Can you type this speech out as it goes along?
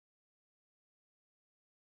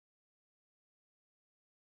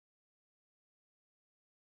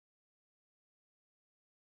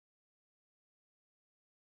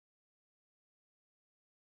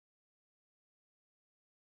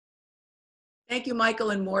Thank you,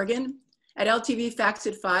 Michael and Morgan. At LTV Facts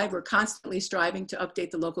at 5, we're constantly striving to update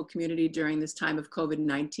the local community during this time of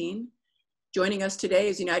COVID-19. Joining us today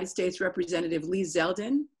is United States Representative Lee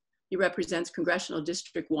Zeldin. He represents Congressional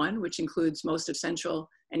District 1, which includes most of Central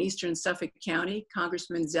and Eastern Suffolk County.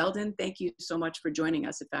 Congressman Zeldin, thank you so much for joining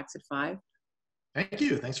us at Facts at 5. Thank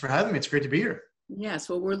you. Thanks for having me. It's great to be here. Yes,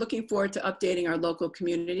 well, we're looking forward to updating our local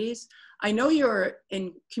communities. I know you're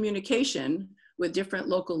in communication with different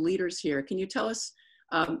local leaders here. Can you tell us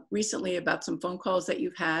recently about some phone calls that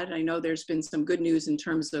you've had? I know there's been some good news in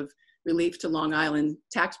terms of relief to Long Island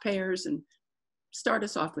taxpayers, and start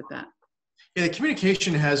us off with that. Yeah, the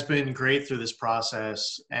communication has been great through this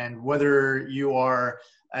process, and whether you are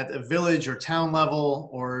at the village or town level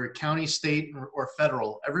or county, state, or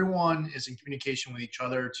federal, everyone is in communication with each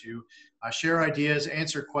other to share ideas,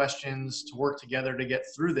 answer questions, to work together to get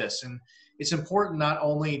through this. And it's important not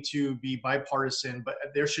only to be bipartisan, but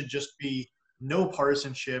there should just be no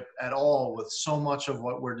partisanship at all with so much of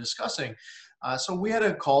what we're discussing. So we had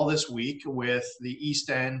a call this week with the East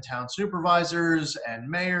End town supervisors and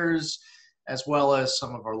mayors, as well as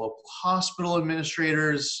some of our local hospital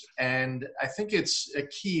administrators. And I think it's a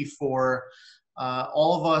key for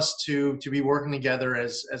all of us to be working together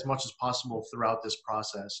as much as possible throughout this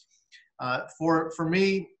process. For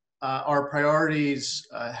me, our priorities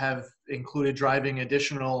have included driving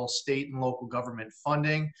additional state and local government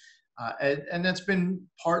funding. And that's been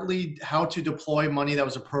partly how to deploy money that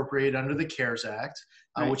was appropriated under the CARES Act,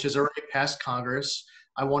 which has already passed Congress.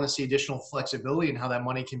 I want to see additional flexibility in how that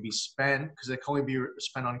money can be spent, because it can only be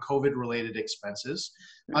spent on COVID-related expenses.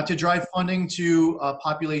 To drive funding to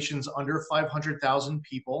populations under 500,000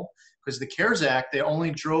 people, because the CARES Act, they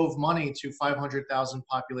only drove money to 500,000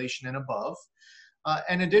 population and above.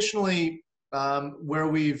 And additionally, where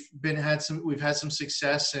we've had some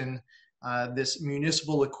success in this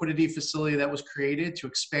municipal liquidity facility that was created to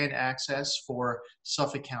expand access for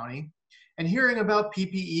Suffolk County. And hearing about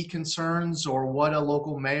PPE concerns or what a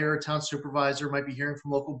local mayor or town supervisor might be hearing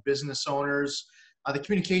from local business owners, the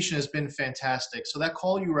communication has been fantastic. So that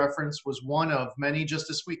call you referenced was one of many just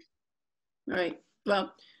this week. Right.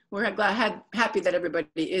 Well, we're happy that everybody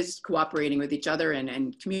is cooperating with each other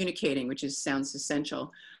and communicating, which sounds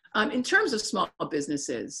essential. In terms of small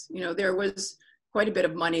businesses, there was quite a bit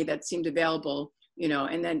of money that seemed available,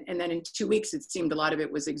 and then in 2 weeks, it seemed a lot of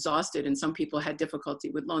it was exhausted and some people had difficulty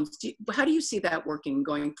with loans. How do you see that working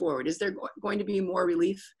going forward? Is there going to be more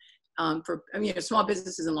relief small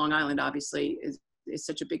businesses in Long Island obviously is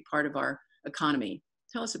such a big part of our economy.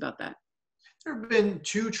 Tell us about that. There have been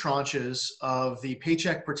 2 tranches of the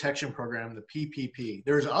Paycheck Protection Program, the PPP.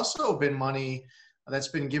 There's also been money that's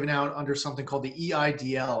been given out under something called the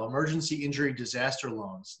EIDL, Emergency Injury Disaster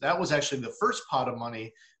Loans. That was actually the first pot of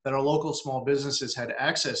money that our local small businesses had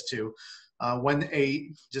access to when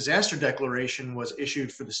a disaster declaration was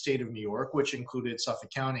issued for the state of New York, which included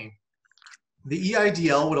Suffolk County. The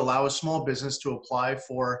EIDL would allow a small business to apply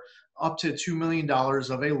for up to $2 million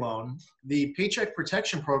of a loan. The Paycheck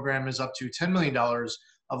Protection Program is up to $10 million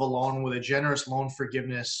of a loan with a generous loan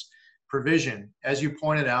forgiveness provision. As you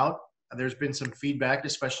pointed out, there's been some feedback,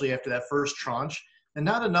 especially after that first tranche, and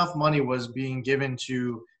not enough money was being given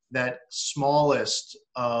to that smallest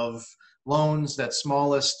of loans, that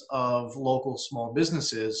smallest of local small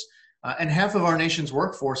businesses. And half of our nation's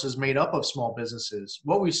workforce is made up of small businesses.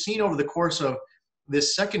 What we've seen over the course of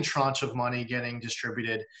this second tranche of money getting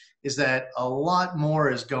distributed is that a lot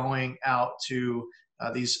more is going out to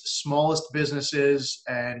these smallest businesses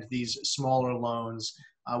and these smaller loans.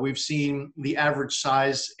 We've seen the average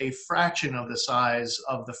size a fraction of the size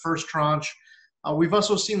of the first tranche. We've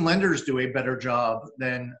also seen lenders do a better job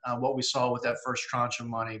than what we saw with that first tranche of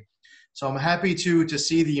money. So I'm happy to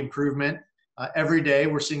see the improvement. Every day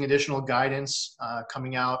we're seeing additional guidance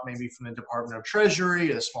coming out, maybe from the Department of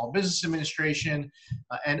Treasury, or the Small Business Administration,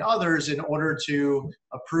 and others in order to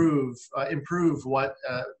improve what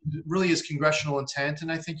really is congressional intent,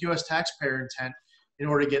 and I think U.S. taxpayer intent, in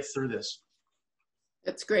order to get through this.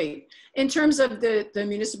 That's great. In terms of the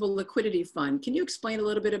Municipal Liquidity Fund, can you explain a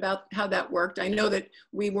little bit about how that worked? I know that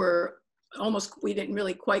we didn't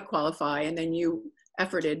really quite qualify, and then you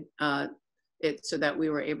efforted it so that we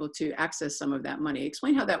were able to access some of that money.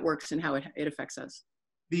 Explain how that works and how it affects us.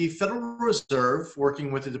 The Federal Reserve,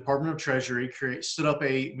 working with the Department of Treasury, stood up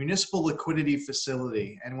a municipal liquidity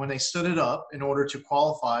facility. And when they stood it up, in order to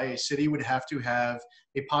qualify, a city would have to have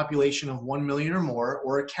a population of 1 million or more,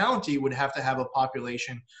 or a county would have to have a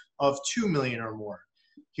population of 2 million or more.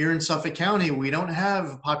 Here in Suffolk County, we don't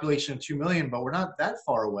have a population of 2 million, but we're not that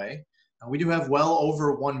far away. We do have well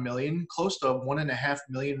over 1 million, close to 1.5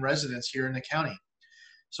 million residents here in the county.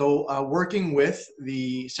 So working with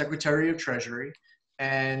the Secretary of Treasury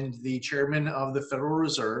and the chairman of the Federal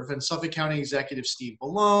Reserve and Suffolk County Executive Steve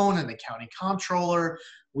Bellone and the county comptroller,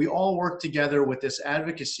 we all worked together with this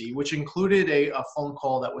advocacy, which included a phone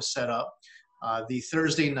call that was set up the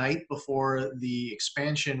Thursday night before the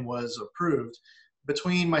expansion was approved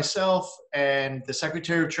between myself and the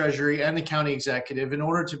Secretary of Treasury and the county executive in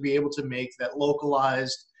order to be able to make that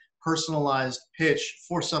localized, personalized pitch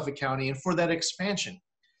for Suffolk County and for that expansion.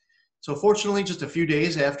 So fortunately, just a few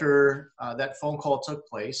days after that phone call took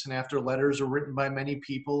place and after letters were written by many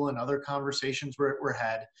people and other conversations were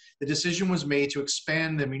had, the decision was made to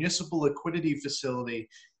expand the municipal liquidity facility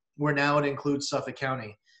where now it includes Suffolk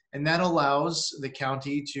County. And that allows the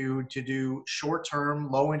county to do short-term,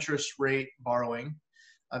 low-interest rate borrowing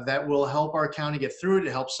that will help our county get through it.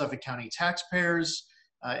 It helps Suffolk County taxpayers.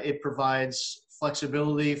 It provides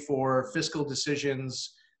flexibility for fiscal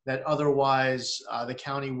decisions that otherwise the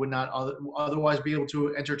county would not otherwise be able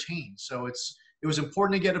to entertain. So it was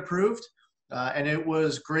important to get approved, and it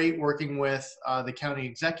was great working with the county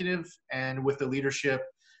executive and with the leadership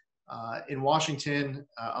in Washington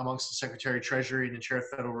amongst the Secretary of Treasury and the Chair of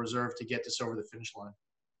the Federal Reserve to get this over the finish line.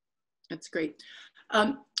 That's great.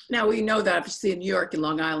 Now we know that obviously in New York and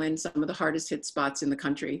Long Island, some of the hardest hit spots in the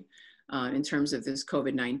country in terms of this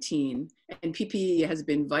COVID-19, and PPE has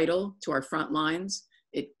been vital to our front lines.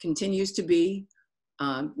 It continues to be.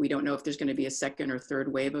 We don't know if there's going to be a second or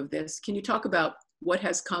third wave of this. Can you talk about what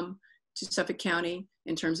has come to Suffolk County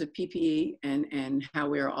in terms of PPE and how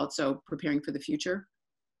we are also preparing for the future?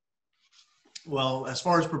 Well, as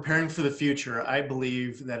far as preparing for the future, I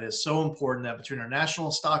believe that it's so important that between our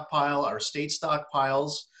national stockpile, our state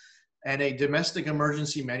stockpiles, and a domestic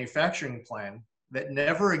emergency manufacturing plan, that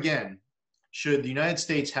never again should the United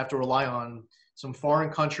States have to rely on some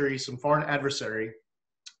foreign country, some foreign adversary,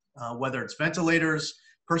 whether it's ventilators,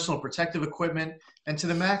 personal protective equipment, and to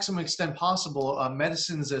the maximum extent possible,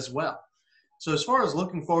 medicines as well. So as far as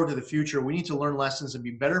looking forward to the future, we need to learn lessons and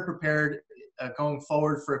be better prepared going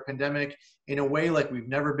forward for a pandemic in a way like we've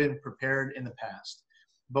never been prepared in the past.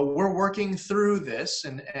 But we're working through this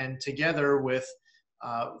and together with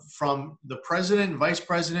from the president, vice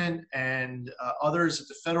president, and others at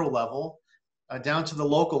the federal level down to the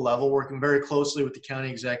local level, working very closely with the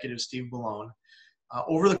county executive, Steve Bellone.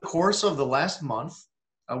 Over the course of the last month,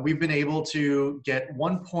 we've been able to get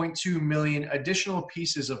 1.2 million additional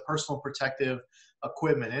pieces of personal protective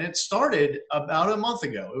equipment. And it started about a month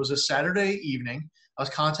ago. It was a Saturday evening. I was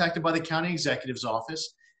contacted by the county executive's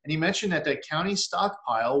office, and he mentioned that the county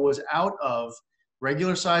stockpile was out of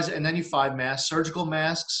regular size N95 masks, surgical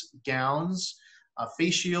masks, gowns,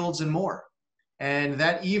 face shields, and more. And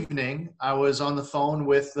that evening, I was on the phone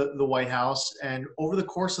with the White House, and over the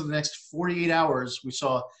course of the next 48 hours, we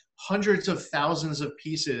saw hundreds of thousands of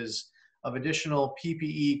pieces of additional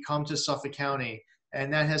PPE come to Suffolk County,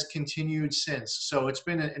 and that has continued since. So it's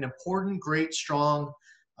been an important, great, strong,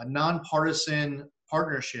 nonpartisan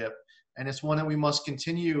partnership, and it's one that we must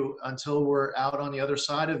continue until we're out on the other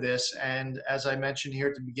side of this. And as I mentioned here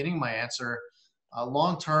at the beginning of my answer,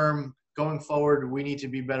 long-term, going forward, we need to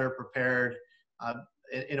be better prepared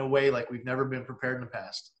in a way like we've never been prepared in the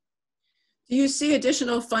past. Do you see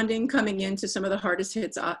additional funding coming into some of the hardest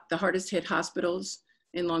hit hospitals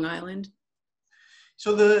in Long Island?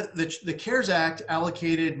 So the CARES Act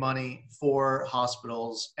allocated money for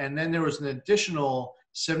hospitals, and then there was an additional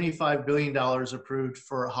 $75 billion approved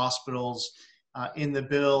for hospitals in the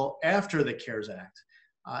bill after the CARES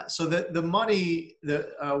Act. So the money that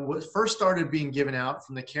was first started being given out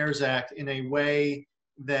from the CARES Act in a way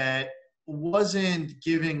that wasn't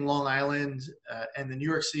giving Long Island and the New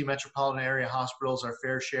York City metropolitan area hospitals our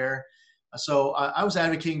fair share. So I was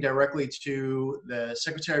advocating directly to the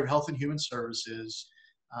Secretary of Health and Human Services,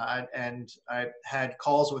 and I had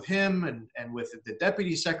calls with him and with the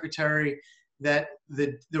Deputy Secretary that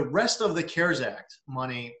the rest of the CARES Act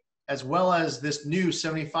money, as well as this new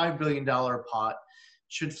 $75 billion pot,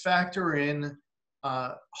 should factor in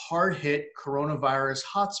hard-hit coronavirus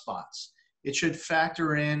hotspots. It should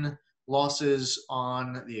factor in losses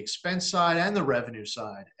on the expense side and the revenue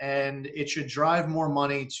side, and it should drive more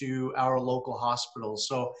money to our local hospitals.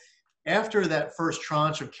 So after that first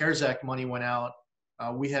tranche of CARES Act money went out,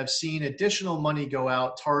 we have seen additional money go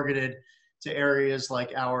out targeted to areas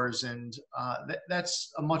like ours, and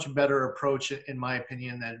that's a much better approach, in my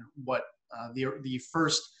opinion, than what the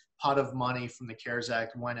first pot of money from the CARES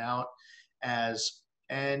Act went out as.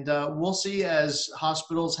 And we'll see as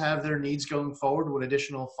hospitals have their needs going forward what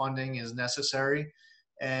additional funding is necessary.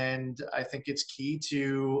 And I think it's key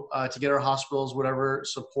to get our hospitals whatever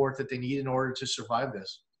support that they need in order to survive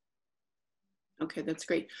this. Okay, that's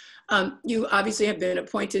great. You obviously have been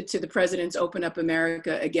appointed to the President's Open Up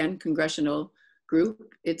America Again congressional group.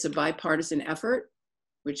 It's a bipartisan effort,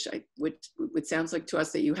 which sounds like to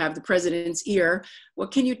us that you have the President's ear.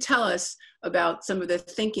 What can you tell us about some of the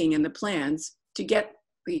thinking and the plans to get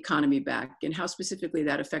the economy back, and how specifically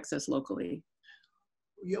that affects us locally?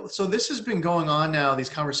 Yeah, so this has been going on now, these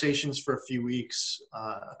conversations, for a few weeks.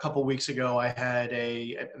 A couple weeks ago, I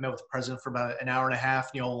met with the president for about an hour and a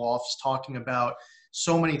half, Neil Lofts, talking about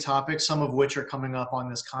so many topics, some of which are coming up on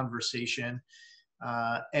this conversation.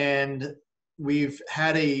 And we've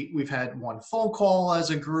had one phone call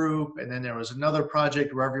as a group, and then there was another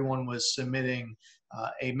project where everyone was submitting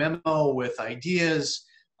a memo with ideas.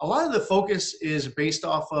 A lot of the focus is based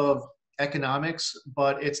off of economics,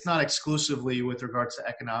 but it's not exclusively with regards to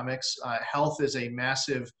economics. Health is a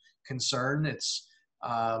massive concern. It's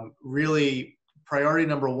really priority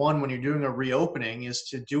number one when you're doing a reopening, is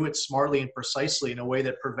to do it smartly and precisely in a way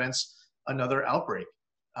that prevents another outbreak.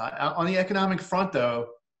 On the economic front, though,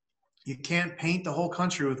 you can't paint the whole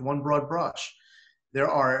country with one broad brush. There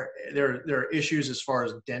are issues as far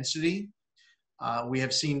as density. We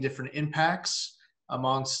have seen different impacts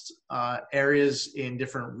amongst areas in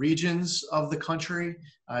different regions of the country,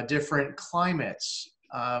 different climates.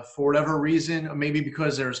 For whatever reason, maybe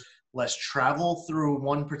because there's less travel through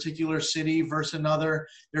one particular city versus another.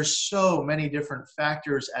 There's so many different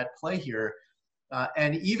factors at play here.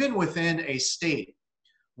 And even within a state,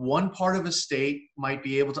 one part of a state might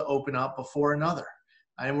be able to open up before another.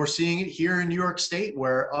 And we're seeing it here in New York State,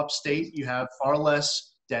 where upstate you have far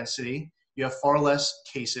less density, you have far less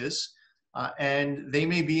cases, and they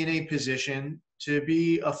may be in a position to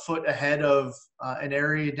be a foot ahead of an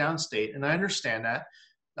area downstate. And I understand that.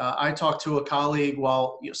 I talked to a colleague,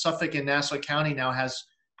 while Suffolk and Nassau County now has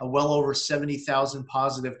well over 70,000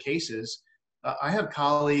 positive cases. I have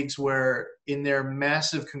colleagues where in their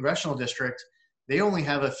massive congressional district, they only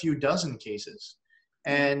have a few dozen cases.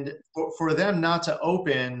 And for them not to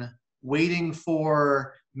open, waiting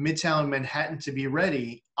for Midtown Manhattan to be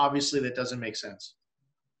ready, obviously that doesn't make sense.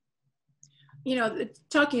 You know,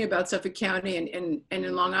 talking about Suffolk County and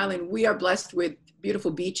in Long Island, we are blessed with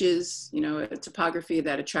beautiful beaches, you know, a topography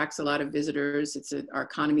that attracts a lot of visitors. Our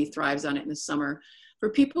economy thrives on it in the summer. For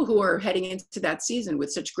people who are heading into that season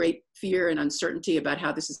with such great fear and uncertainty about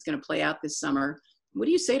how this is going to play out this summer, what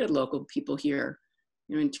do you say to local people here,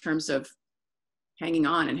 you know, in terms of hanging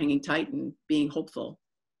on and hanging tight and being hopeful?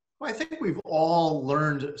 Well, I think we've all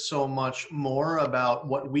learned so much more about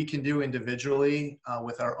what we can do individually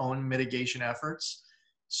with our own mitigation efforts.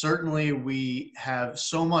 Certainly, we have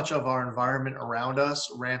so much of our environment around us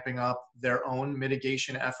ramping up their own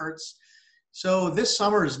mitigation efforts. So this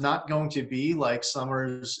summer is not going to be like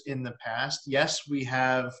summers in the past. Yes, we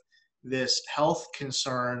have this health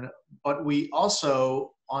concern, but we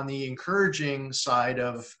also, on the encouraging side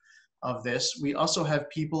of this, we also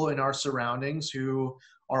have people in our surroundings who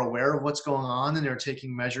are aware of what's going on, and they're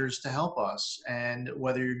taking measures to help us. And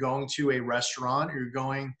whether you're going to a restaurant or you're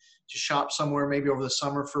going to shop somewhere maybe over the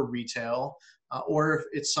summer for retail, or if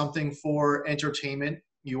it's something for entertainment,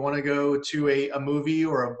 you want to go to a movie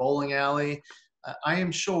or a bowling alley, I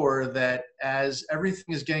am sure that as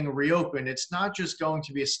everything is getting reopened, it's not just going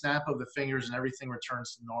to be a snap of the fingers and everything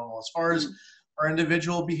returns to normal. As far as our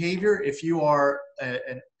individual behavior, if you're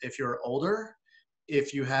older,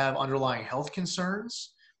 if you have underlying health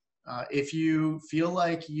concerns, if you feel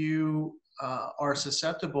like you are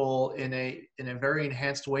susceptible in a very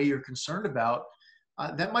enhanced way you're concerned about,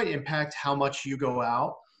 that might impact how much you go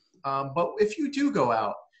out. But if you do go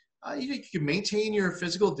out, you can maintain your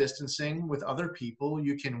physical distancing with other people.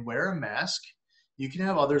 You can wear a mask. You can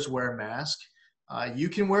have others wear a mask. You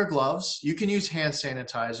can wear gloves. You can use hand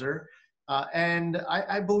sanitizer. And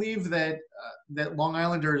I believe that Long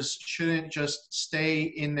Islanders shouldn't just stay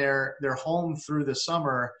in their home through the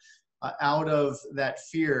summer out of that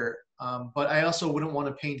fear. But I also wouldn't want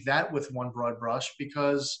to paint that with one broad brush,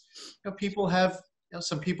 because people have,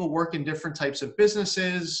 some people work in different types of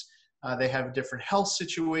businesses. They have a different health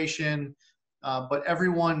situation, but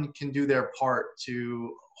everyone can do their part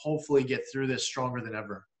to hopefully get through this stronger than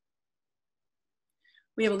ever.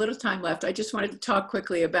 We have a little time left. I just wanted to talk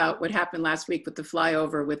quickly about what happened last week with the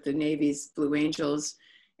flyover with the Navy's Blue Angels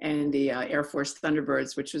and the Air Force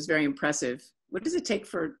Thunderbirds, which was very impressive. What does it take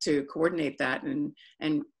to coordinate that? And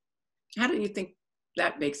how do you think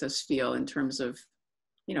that makes us feel in terms of,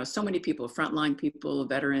 so many people, frontline people,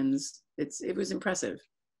 veterans? It was impressive.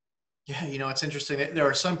 Yeah, it's interesting. There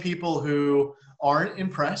are some people who aren't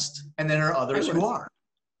impressed, and then there are others who are.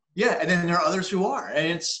 Yeah, and then there are others who are.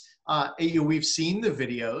 And We've seen the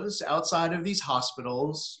videos outside of these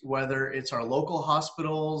hospitals, whether it's our local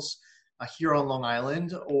hospitals here on Long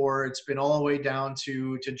Island, or it's been all the way down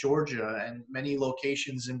to Georgia and many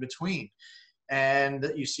locations in between. And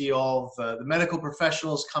you see all of the medical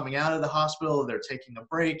professionals coming out of the hospital, they're taking a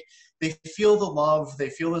break. They feel the love, they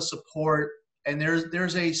feel the support, and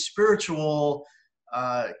there's a spiritual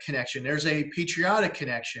connection. There's a patriotic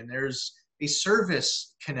connection. There's a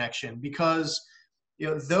service connection, because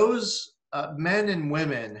those men and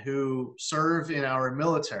women who serve in our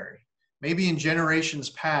military, maybe in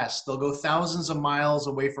generations past, they'll go thousands of miles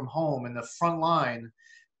away from home, and the front line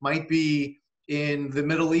might be in the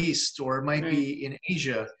Middle East, or it might be in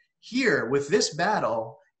Asia. Here, with this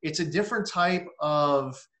battle, it's a different type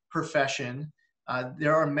of profession.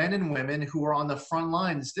 There are men and women who are on the front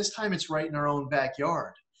lines. This time it's right in our own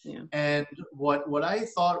backyard. Yeah. And what I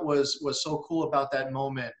thought was so cool about that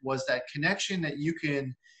moment was that connection, that you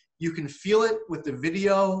can feel it with the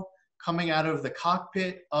video coming out of the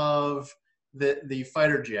cockpit of the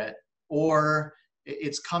fighter jet, or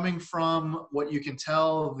it's coming from what you can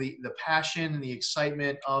tell, the passion and the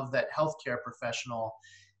excitement of that healthcare professional,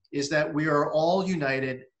 is that we are all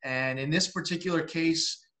united. And in this particular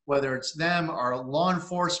case, whether it's them, our law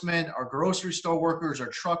enforcement, our grocery store workers, our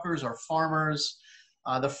truckers, our farmers,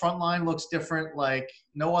 the front line looks different like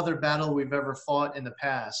no other battle we've ever fought in the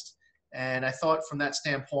past. And I thought from that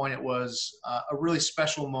standpoint, it was a really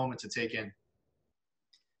special moment to take in.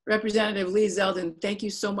 Representative Lee Zeldin, thank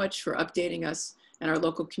you so much for updating us and our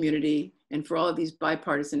local community, and for all of these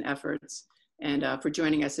bipartisan efforts, and for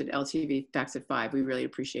joining us at LTV Facts at 5. We really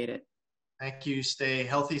appreciate it. Thank you. Stay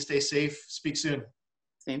healthy, stay safe. Speak soon.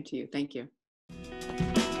 Same to you. Thank you.